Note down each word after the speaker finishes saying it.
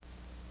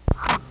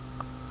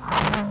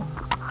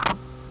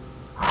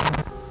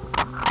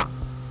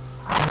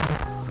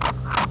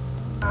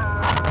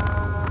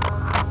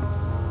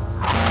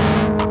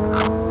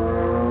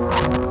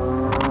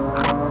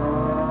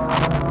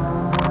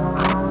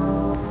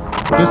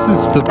This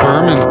is the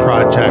Berman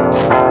Project.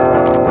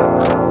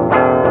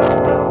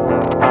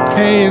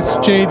 Hey, it's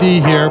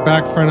JD here,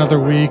 back for another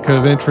week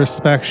of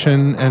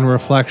introspection and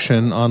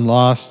reflection on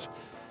loss,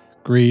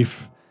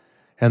 grief,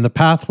 and the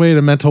pathway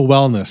to mental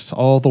wellness,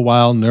 all the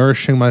while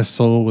nourishing my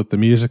soul with the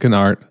music and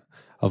art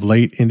of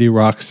late indie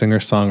rock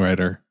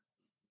singer-songwriter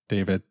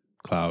David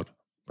Cloud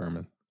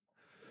Berman.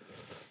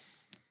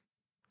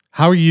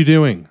 How are you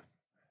doing?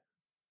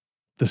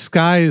 The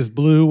sky is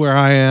blue where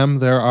I am.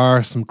 There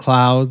are some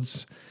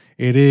clouds.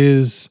 It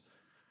is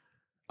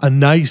a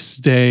nice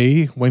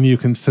day when you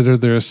consider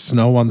there's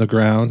snow on the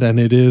ground, and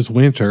it is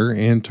winter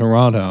in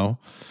Toronto.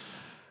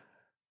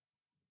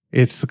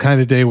 It's the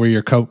kind of day where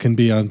your coat can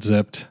be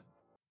unzipped.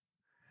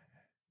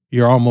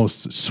 You're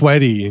almost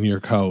sweaty in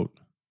your coat.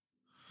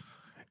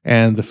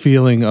 And the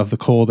feeling of the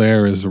cold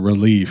air is a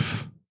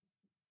relief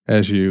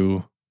as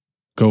you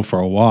go for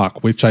a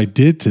walk, which I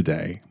did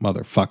today,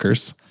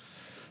 motherfuckers.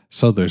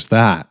 So there's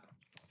that.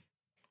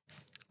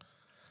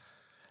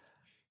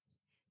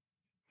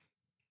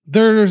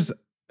 There's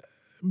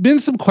been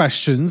some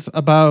questions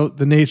about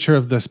the nature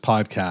of this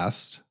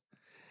podcast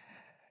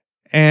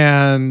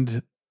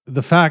and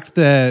the fact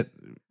that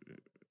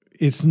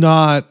it's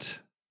not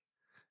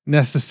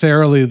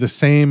necessarily the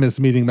same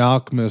as Meeting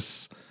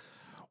Malcolmus,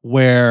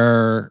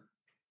 where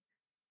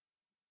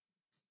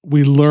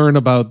we learn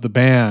about the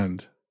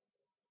band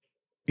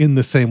in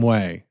the same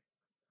way.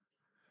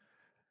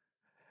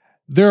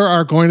 There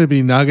are going to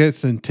be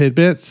nuggets and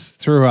tidbits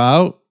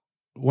throughout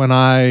when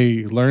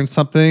I learn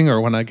something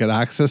or when I get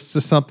access to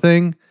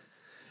something,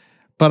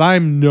 but I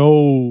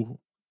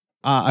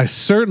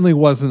certainly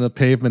wasn't a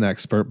pavement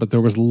expert, but there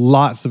was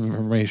lots of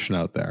information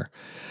out there.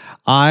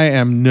 I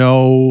am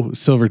no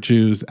Silver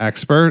Jews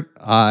expert.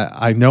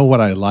 I know what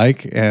I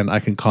like, and I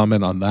can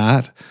comment on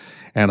that,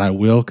 and I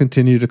will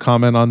continue to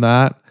comment on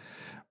that.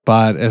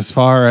 But as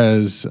far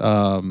as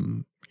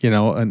an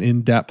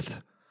in-depth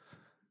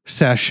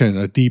session,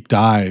 a deep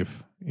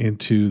dive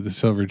into the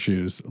Silver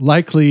Jews,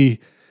 likely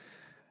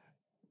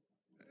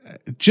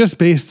just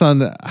based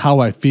on how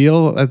I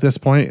feel at this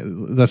point,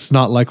 that's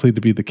not likely to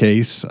be the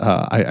case.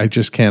 I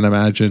just can't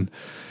imagine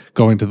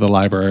going to the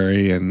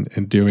library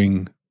and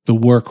doing the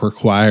work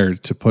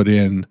required to put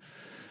in,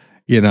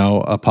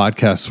 a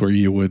podcast where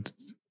you would,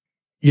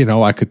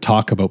 I could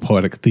talk about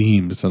poetic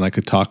themes and I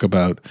could talk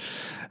about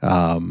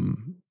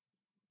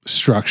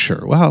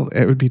structure. Well,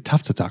 it would be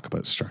tough to talk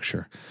about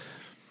structure.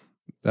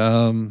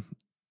 I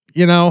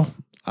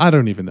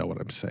don't even know what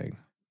I'm saying.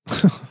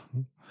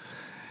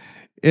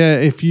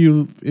 If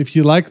you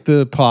like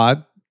the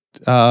pod,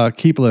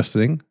 keep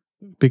listening,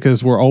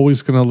 because we're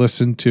always going to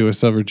listen to a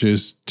Silver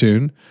Jews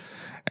tune,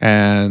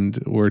 and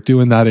we're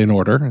doing that in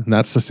order, and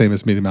that's the same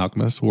as Meeting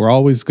Malcolmus. We're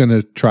always going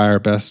to try our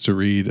best to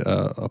read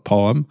a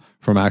poem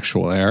from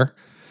actual air,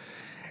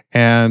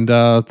 and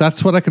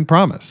that's what I can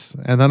promise.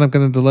 And then I'm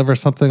going to deliver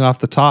something off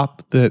the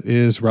top that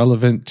is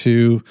relevant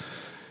to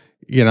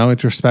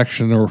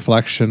introspection or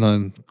reflection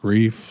on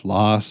grief,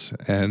 loss,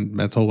 and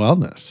mental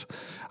wellness.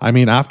 I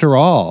mean, after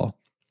all,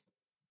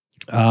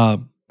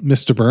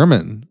 Mr.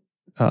 Berman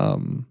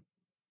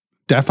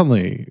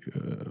definitely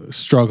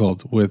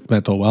struggled with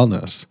mental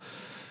wellness.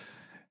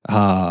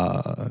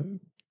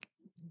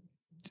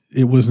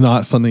 It was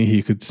not something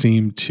he could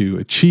seem to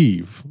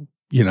achieve,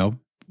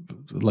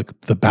 like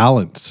the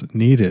balance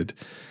needed.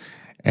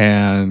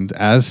 And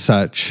as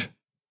such,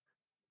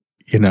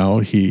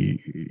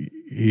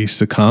 he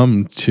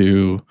succumbed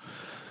to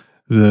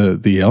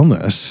the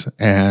illness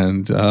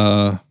and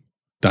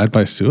died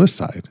by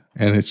suicide.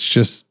 And it's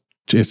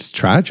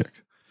tragic.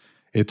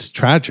 It's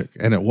tragic.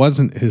 And it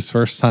wasn't his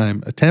first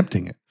time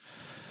attempting it.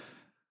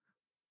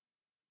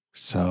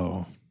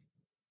 So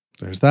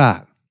there's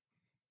that.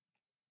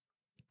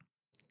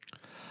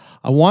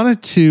 I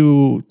wanted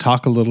to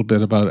talk a little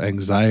bit about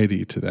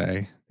anxiety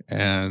today.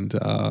 And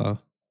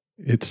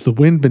it's the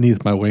wind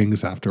beneath my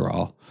wings, after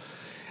all.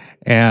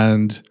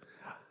 And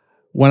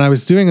when I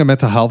was doing a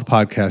mental health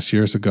podcast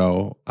years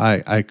ago,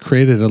 I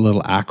created a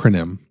little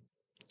acronym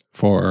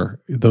for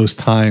those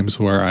times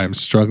where I'm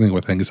struggling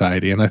with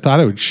anxiety. And I thought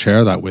I would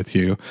share that with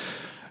you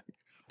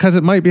because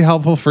it might be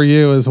helpful for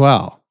you as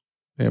well.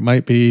 It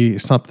might be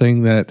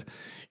something that,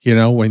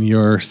 when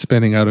you're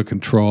spinning out of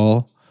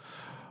control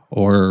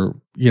or,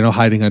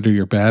 hiding under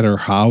your bed, or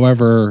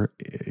however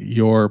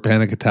your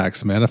panic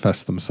attacks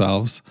manifest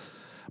themselves.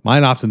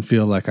 Mine often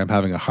feel like I'm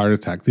having a heart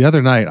attack. The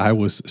other night, I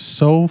was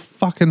so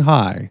fucking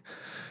high.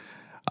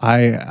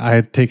 I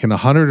had taken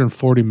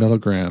 140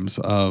 milligrams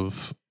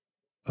of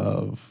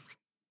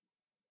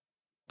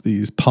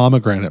these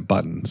pomegranate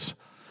buttons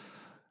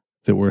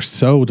that were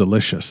so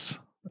delicious.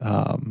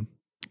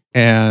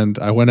 And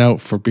I went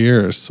out for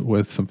beers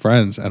with some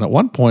friends. And at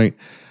one point,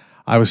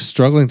 I was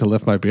struggling to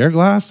lift my beer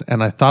glass,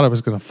 and I thought I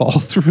was going to fall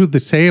through the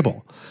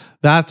table.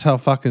 That's how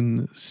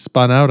fucking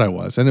spun out I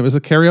was. And it was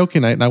a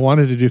karaoke night, and I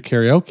wanted to do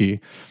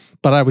karaoke,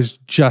 but I was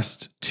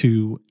just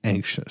too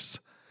anxious.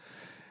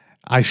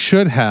 I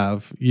should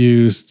have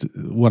used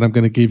what I'm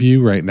going to give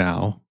you right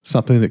now,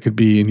 something that could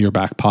be in your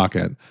back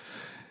pocket,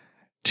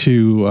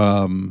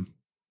 to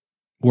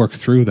work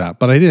through that.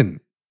 But I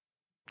didn't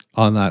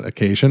on that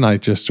occasion. I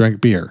just drank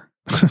beer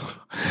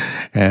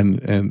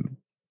and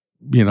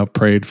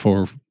prayed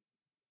for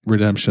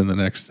redemption the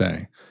next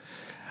day.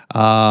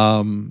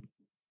 So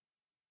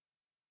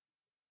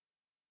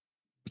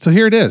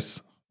here it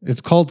is.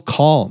 It's called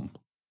Calm.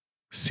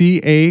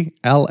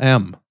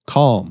 CALM.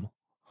 Calm.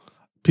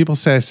 People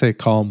say I say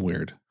calm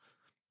weird.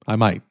 I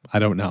might. I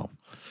don't know.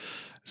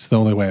 It's the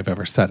only way I've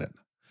ever said it.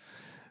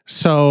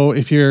 So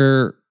if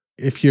you're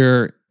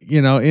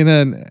in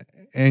an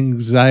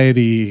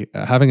anxiety,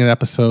 having an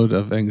episode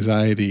of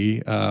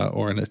anxiety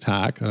or an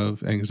attack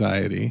of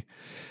anxiety,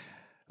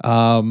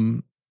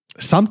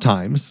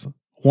 sometimes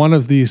one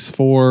of these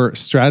 4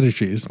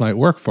 strategies might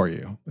work for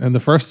you. And the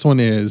first one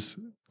is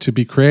to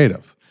be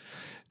creative,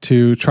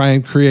 to try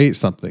and create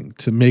something,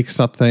 to make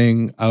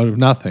something out of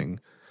nothing.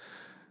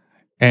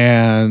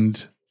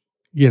 And,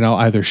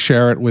 either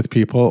share it with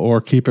people or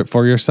keep it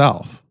for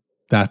yourself.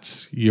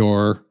 That's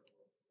your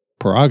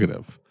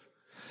prerogative.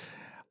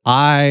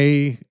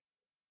 I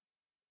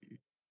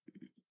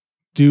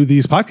do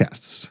these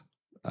podcasts.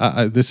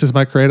 This is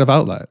my creative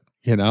outlet.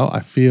 I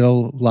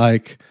feel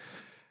like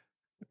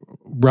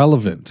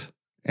relevant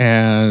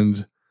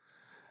and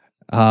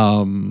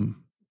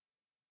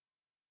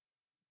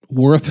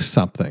worth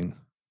something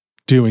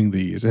doing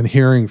these and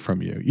hearing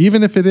from you,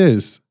 even if it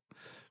is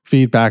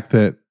feedback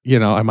that,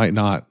 I might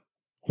not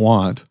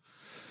want.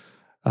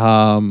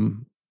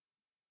 Well,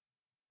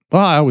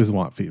 I always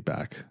want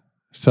feedback.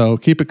 So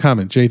keep it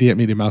coming.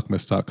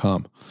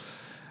 JD@MediumAlchemist.com.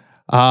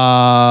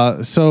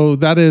 So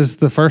that is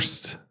the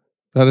first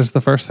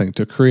thing,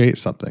 to create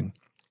something.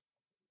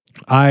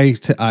 I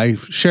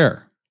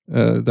share.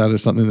 That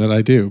is something that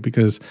I do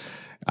because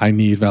I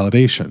need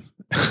validation.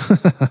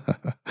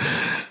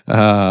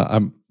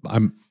 I'm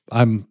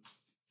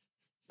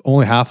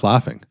only half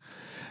laughing.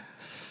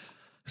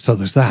 So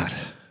there's that.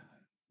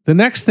 The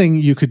next thing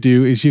you could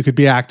do is you could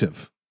be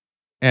active.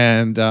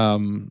 And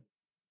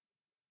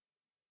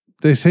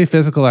they say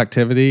physical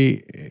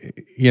activity,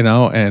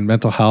 and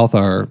mental health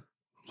are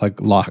like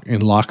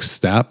in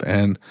lockstep.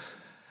 And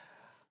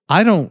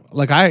I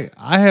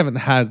haven't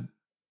had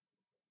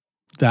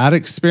that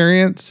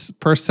experience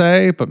per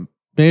se, but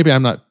maybe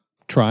I'm not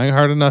trying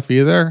hard enough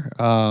either.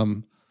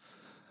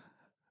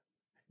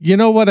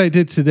 What I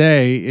did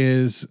today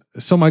is,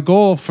 so my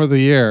goal for the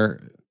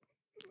year,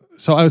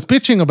 so I was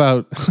bitching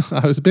about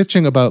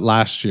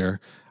last year.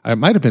 I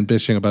might have been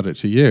bitching about it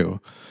to you,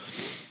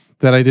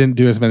 that I didn't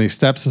do as many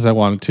steps as I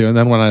wanted to. And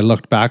then when I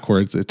looked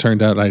backwards, it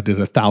turned out I did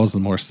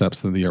 1,000 more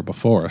steps than the year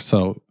before.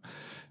 So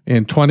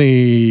in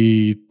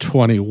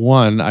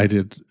 2021, I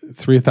did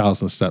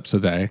 3,000 steps a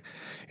day.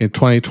 In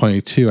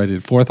 2022, I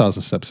did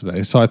 4,000 steps a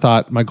day. So I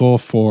thought my goal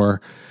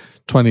for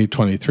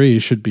 2023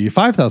 should be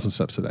 5,000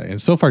 steps a day.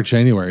 And so far,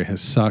 January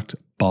has sucked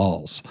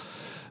balls.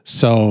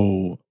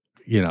 So,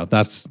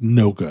 that's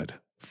no good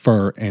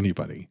for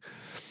anybody.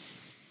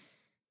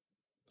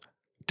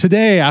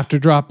 Today, after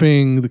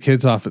dropping the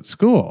kids off at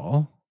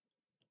school,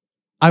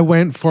 I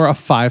went for a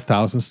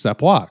 5,000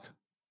 step walk,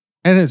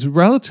 and it's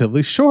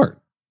relatively short.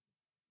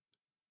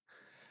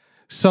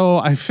 So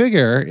I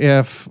figure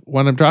if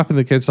when I'm dropping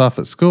the kids off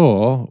at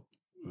school,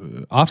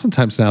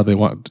 oftentimes now they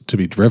want to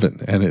be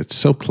driven, and it's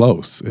so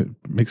close. It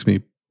makes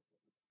me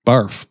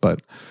barf,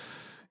 but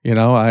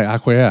I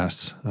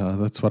acquiesce.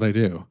 That's what I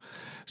do.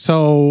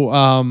 So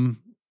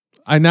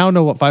I now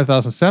know what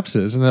 5,000 steps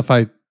is, and if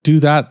I do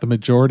that the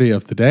majority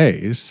of the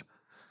days,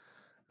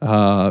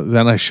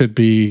 then I should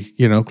be,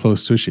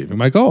 close to achieving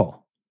my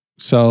goal.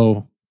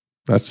 So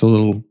that's a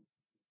little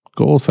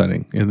goal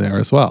setting in there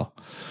as well.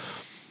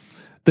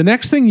 The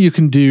next thing you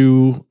can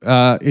do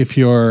if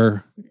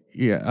you're,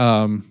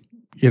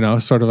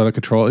 sort of out of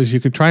control, is you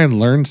can try and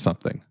learn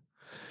something.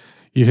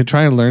 You can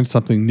try and learn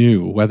something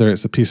new, whether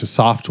it's a piece of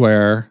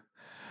software,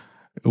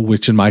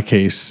 which in my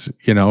case,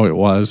 I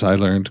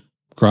learned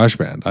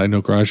GarageBand. I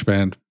know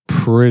GarageBand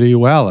pretty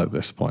well at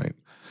this point.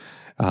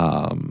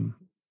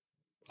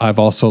 I've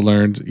also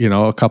learned,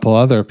 a couple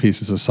other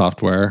pieces of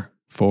software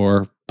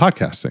for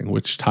podcasting,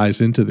 which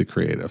ties into the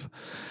creative.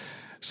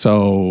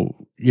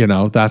 So,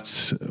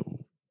 that's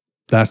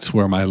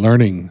where my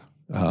learning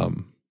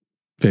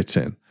fits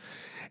in.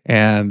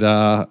 And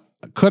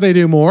could I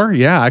do more?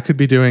 Yeah, I could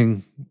be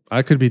doing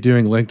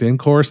LinkedIn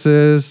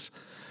courses.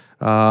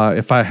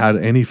 If I had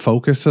any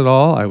focus at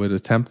all, I would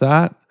attempt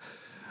that.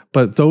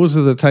 But those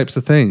are the types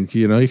of things,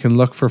 you can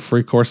look for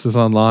free courses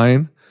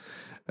online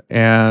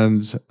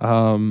and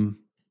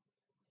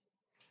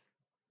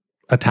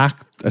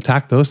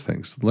attack those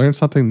things. Learn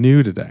something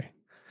new today.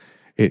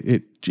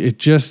 It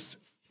just,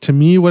 to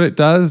me, what it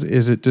does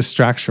is it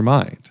distracts your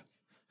mind,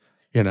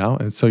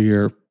 and so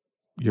you're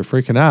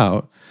freaking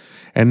out,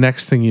 and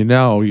next thing you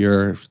know,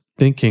 you're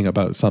thinking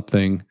about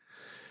something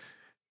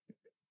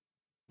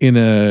in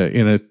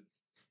a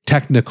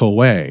technical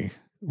way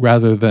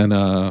rather than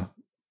a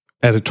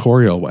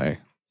editorial way,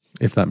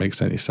 if that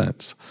makes any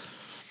sense.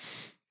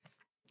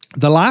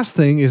 The last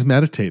thing is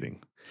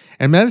meditating.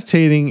 And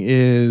meditating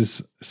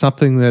is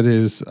something that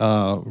is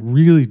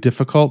really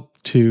difficult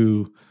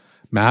to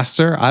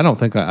master. I don't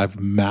think I've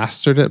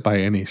mastered it by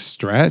any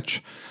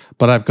stretch,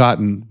 but I've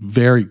gotten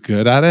very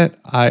good at it.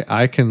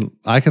 I can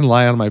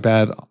lie on my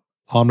bed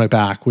on my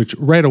back, which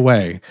right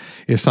away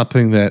is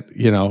something that,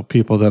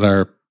 people that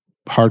are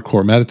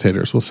hardcore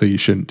meditators will say you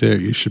shouldn't do.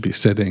 You should be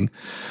sitting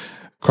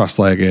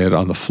cross-legged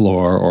on the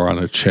floor or on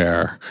a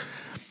chair.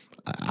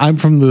 I'm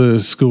from the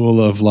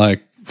school of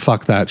like,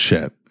 fuck that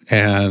shit.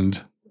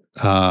 And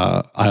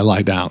I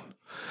lie down.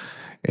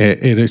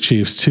 It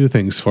achieves two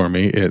things for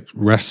me. It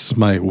rests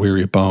my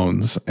weary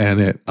bones,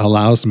 and it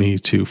allows me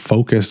to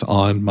focus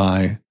on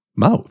my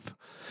mouth.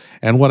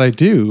 And what I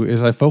do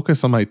is I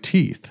focus on my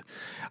teeth.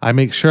 I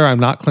make sure I'm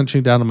not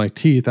clenching down on my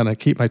teeth, and I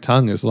keep my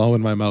tongue as low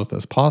in my mouth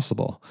as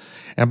possible.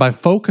 And by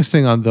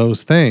focusing on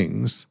those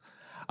things,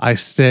 I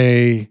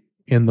stay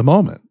in the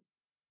moment.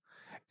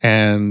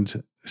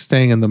 And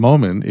staying in the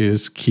moment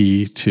is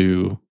key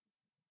to,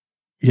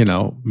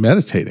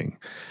 meditating.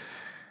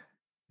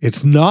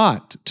 It's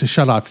not to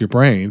shut off your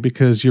brain,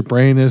 because your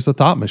brain is a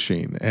thought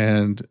machine.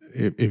 And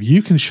if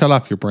you can shut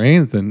off your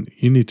brain, then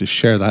you need to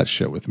share that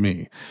shit with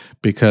me,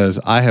 because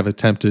I have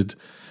attempted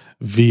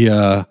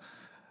via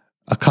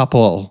a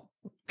couple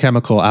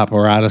chemical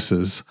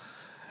apparatuses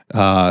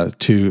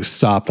to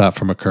stop that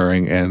from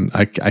occurring. And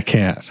I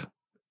can't.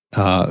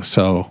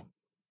 But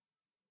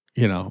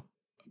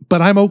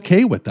I'm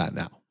okay with that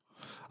now.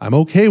 I'm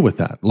okay with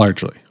that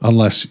largely,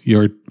 unless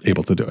you're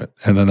able to do it.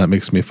 And then that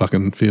makes me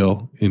fucking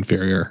feel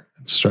inferior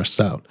and stressed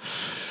out.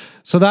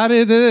 So that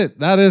is it.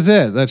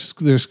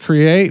 There's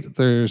create,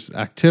 there's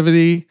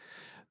activity,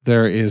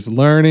 there is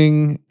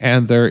learning,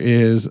 and there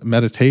is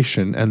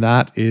meditation, and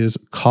that is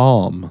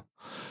calm.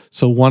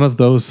 So one of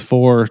those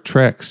 4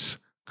 tricks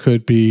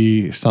could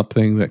be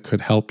something that could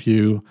help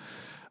you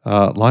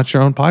launch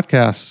your own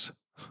podcast,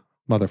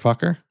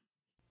 motherfucker.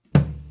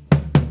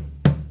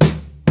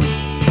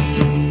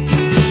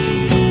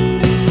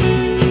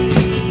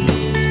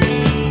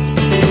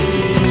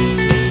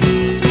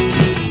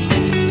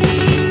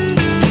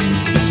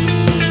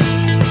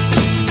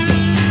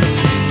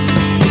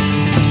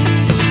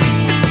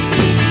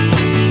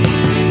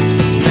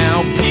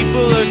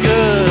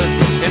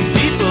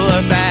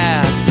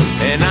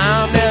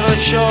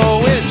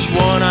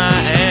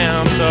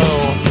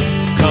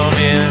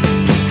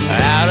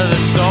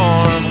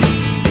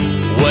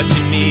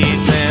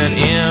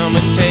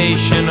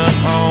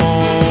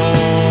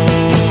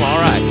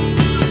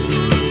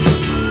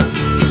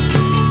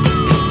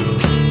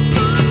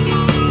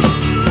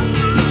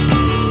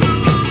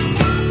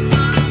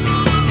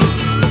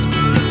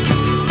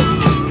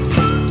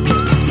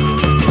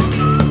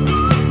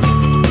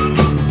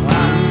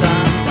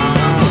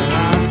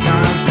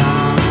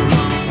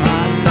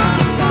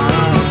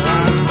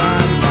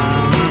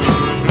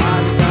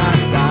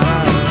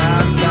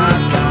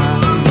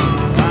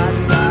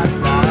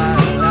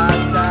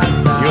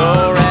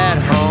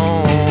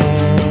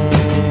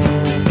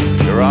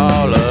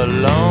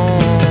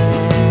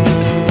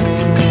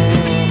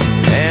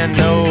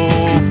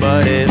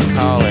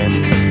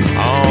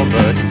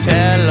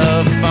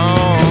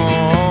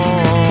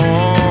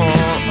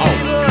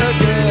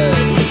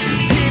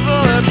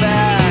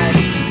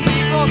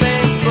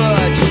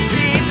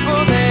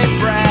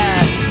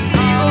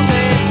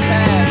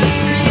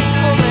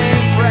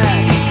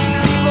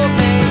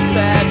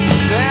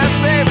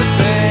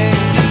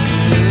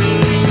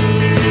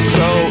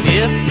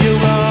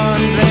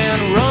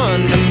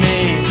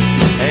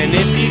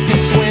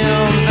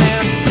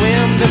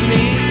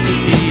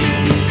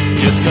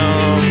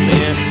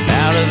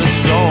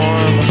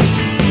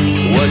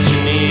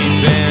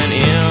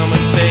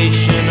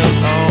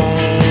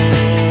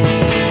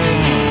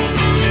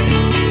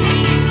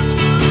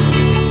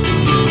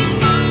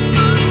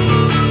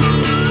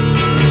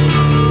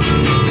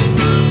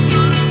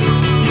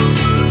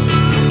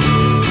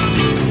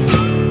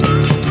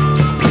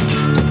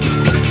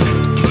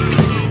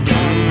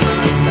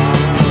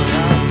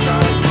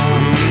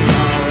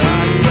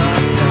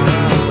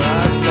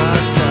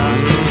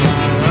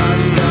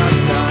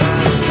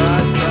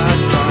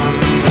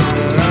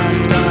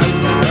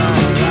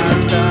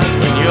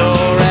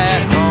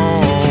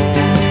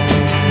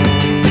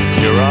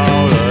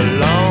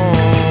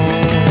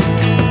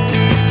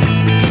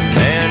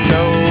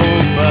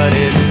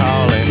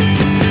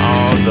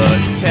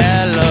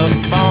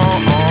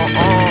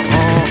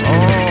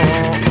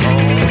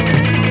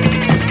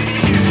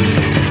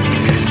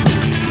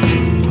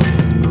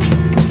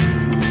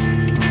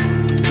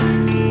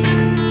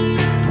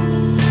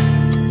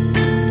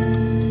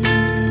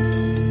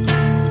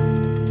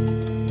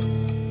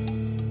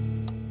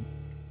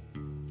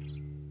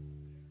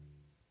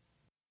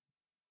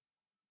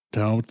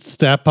 Don't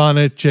step on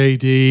it,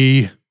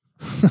 JD.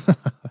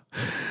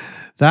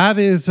 That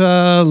is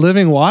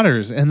Living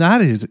Waters, and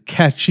that is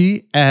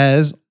catchy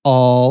as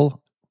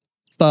all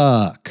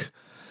fuck.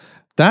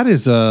 That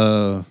is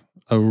a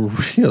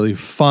really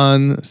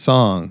fun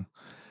song.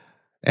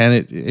 And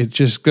it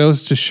just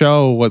goes to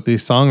show what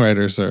these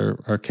songwriters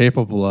are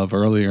capable of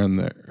early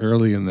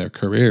in their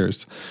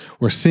careers.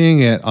 We're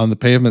seeing it on the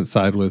Pavement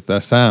side with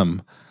SM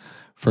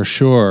for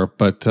sure,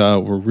 but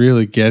we're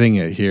really getting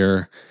it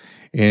here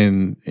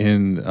in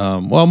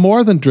well,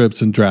 more than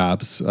dribs and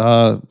drabs.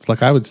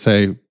 Like I would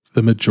say,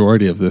 the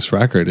majority of this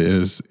record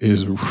is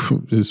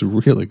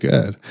really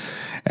good,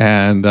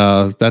 and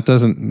that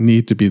doesn't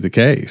need to be the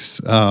case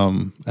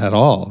at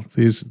all.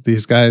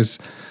 These guys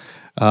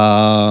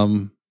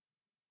are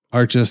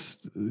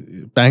just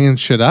banging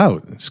shit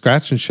out,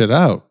 scratching shit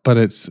out, but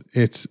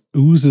it's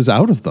oozes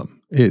out of them.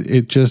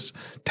 It just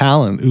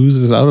talent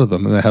oozes out of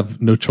them, and they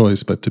have no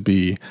choice but to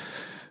be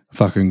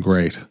fucking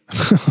great.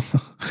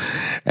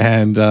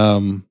 And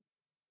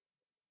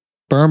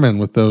Berman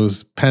with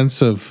those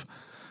pensive,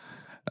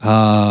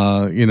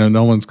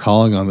 no one's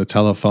calling on the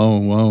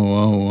telephone. Whoa,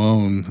 whoa,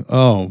 whoa.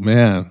 Oh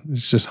man,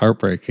 it's just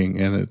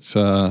heartbreaking, and it's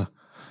I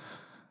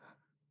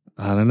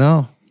don't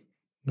know.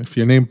 If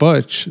you're named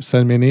Butch,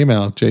 send me an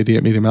email,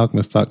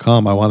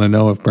 jd@mediumalchemist.com. I want to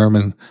know if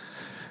Berman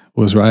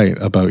was right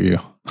about you.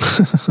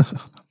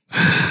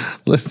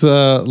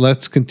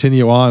 Let's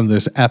continue on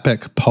this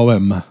epic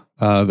poem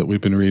that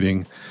we've been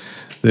reading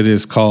that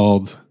is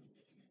called,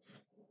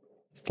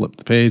 flip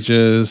the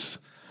pages,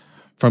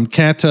 From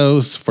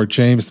Cantos for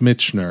James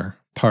Michener,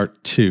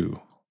 Part 2.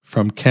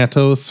 From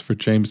Cantos for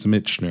James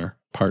Michener,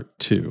 Part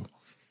 2.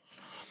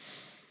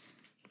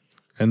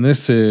 And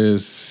this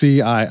is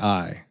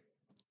CII.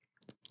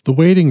 The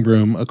waiting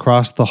room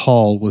across the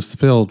hall was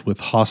filled with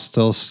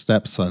hostile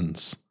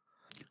stepsons.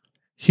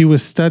 He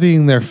was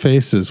studying their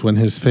faces when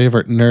his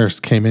favorite nurse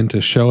came in to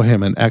show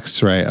him an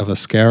x-ray of a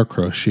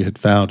scarecrow she had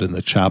found in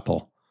the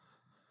chapel.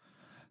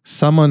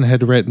 Someone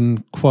had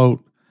written,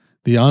 quote,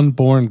 "The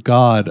unborn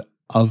god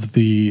of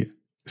the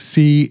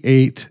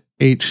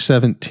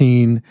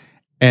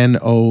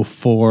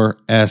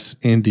C8H17NO4S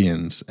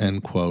Indians,"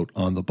 end quote,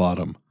 on the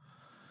bottom.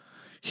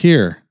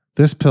 Here,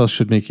 this pill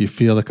should make you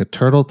feel like a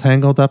turtle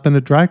tangled up in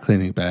a dry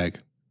cleaning bag.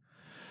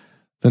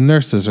 The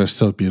nurses are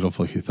so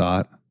beautiful, he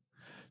thought.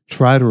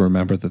 Try to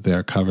remember that they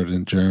are covered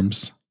in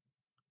germs.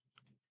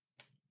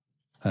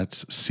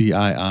 That's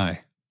CII.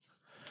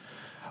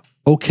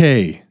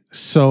 Okay,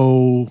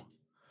 so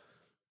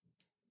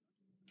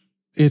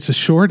it's a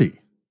shorty.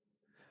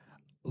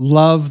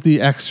 Love the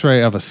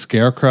x-ray of a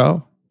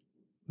scarecrow.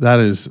 That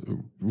is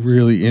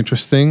really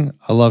interesting.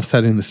 I love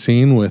setting the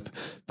scene with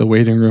the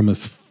waiting room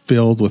is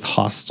filled with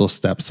hostile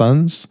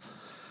stepsons.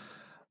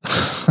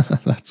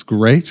 That's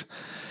great.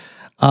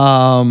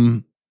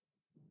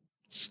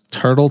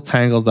 Turtle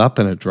tangled up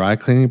in a dry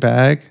cleaning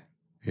bag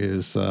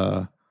is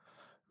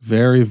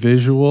very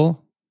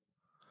visual.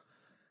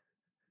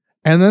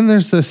 And then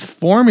there's this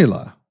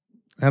formula.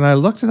 And I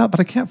looked it up, but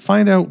I can't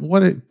find out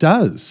what it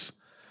does.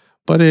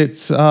 But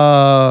it's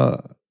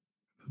the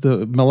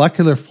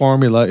molecular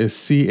formula is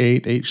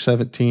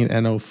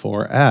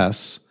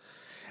C8H17NO4S.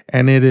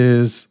 And it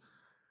is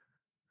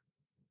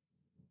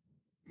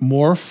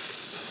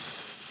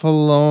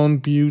morpholone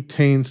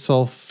butane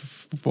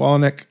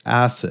sulfonic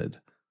acid.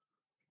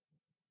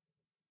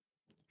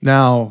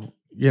 Now,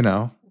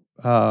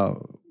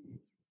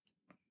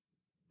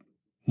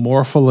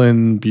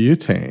 morpholine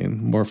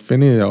butane,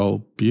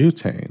 morphinyl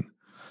butane.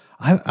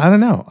 I don't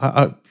know.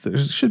 There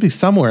should be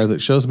somewhere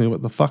that shows me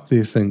what the fuck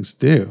these things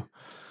do.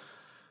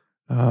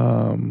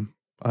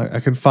 I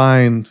can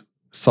find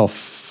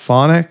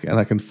sulfonic and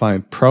I can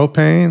find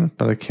propane,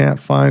 but I can't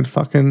find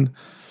fucking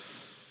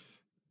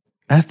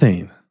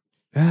ethane.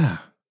 Yeah.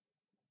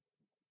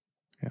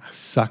 I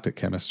sucked at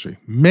chemistry.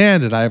 Man,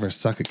 did I ever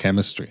suck at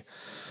chemistry.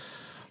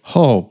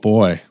 Oh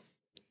boy.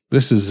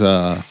 This is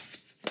I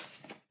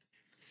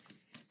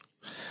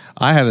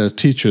had a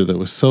teacher that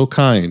was so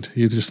kind.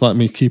 He just let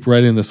me keep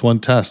writing this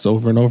one test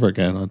over and over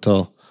again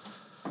until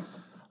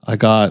I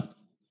got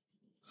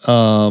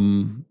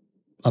a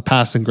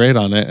passing grade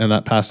on it, and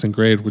that passing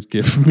grade would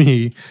give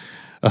me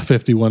a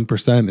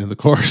 51% in the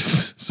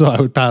course. So I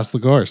would pass the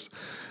course.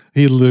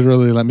 He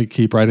literally let me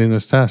keep writing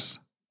this test.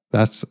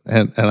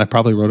 And I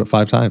probably wrote it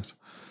 5 times.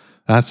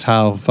 That's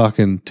how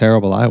fucking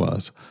terrible I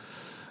was.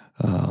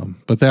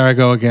 But there I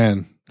go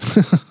again.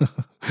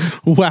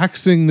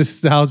 Waxing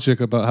nostalgic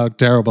about how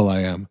terrible I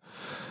am.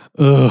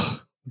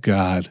 Ugh,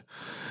 God.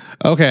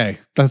 Okay,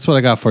 that's what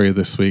I got for you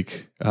this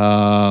week.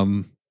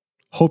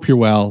 Hope you're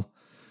well.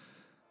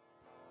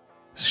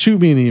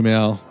 Shoot me an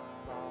email.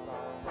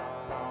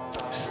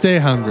 Stay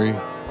hungry.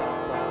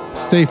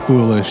 Stay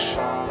foolish.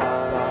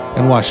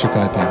 And wash your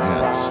goddamn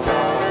hands.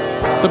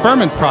 The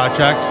Berman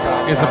Project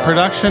is a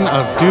production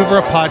of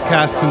Duvra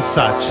Podcasts and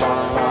Such.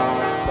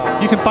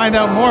 You can find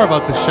out more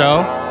about the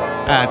show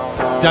at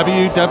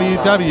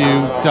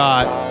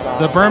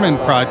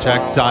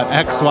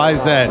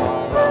www.thebermanproject.xyz.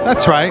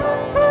 That's right.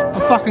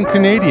 I'm fucking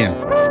Canadian.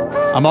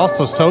 I'm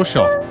also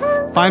social.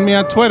 Find me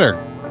on Twitter,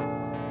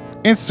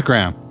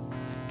 Instagram,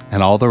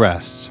 and all the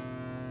rest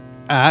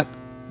at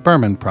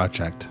Berman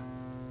Project.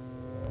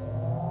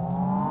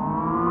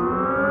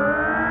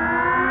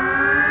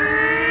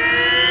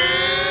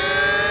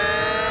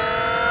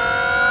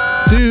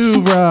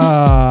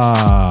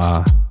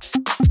 Duvra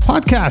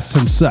Podcasts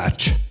and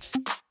Such.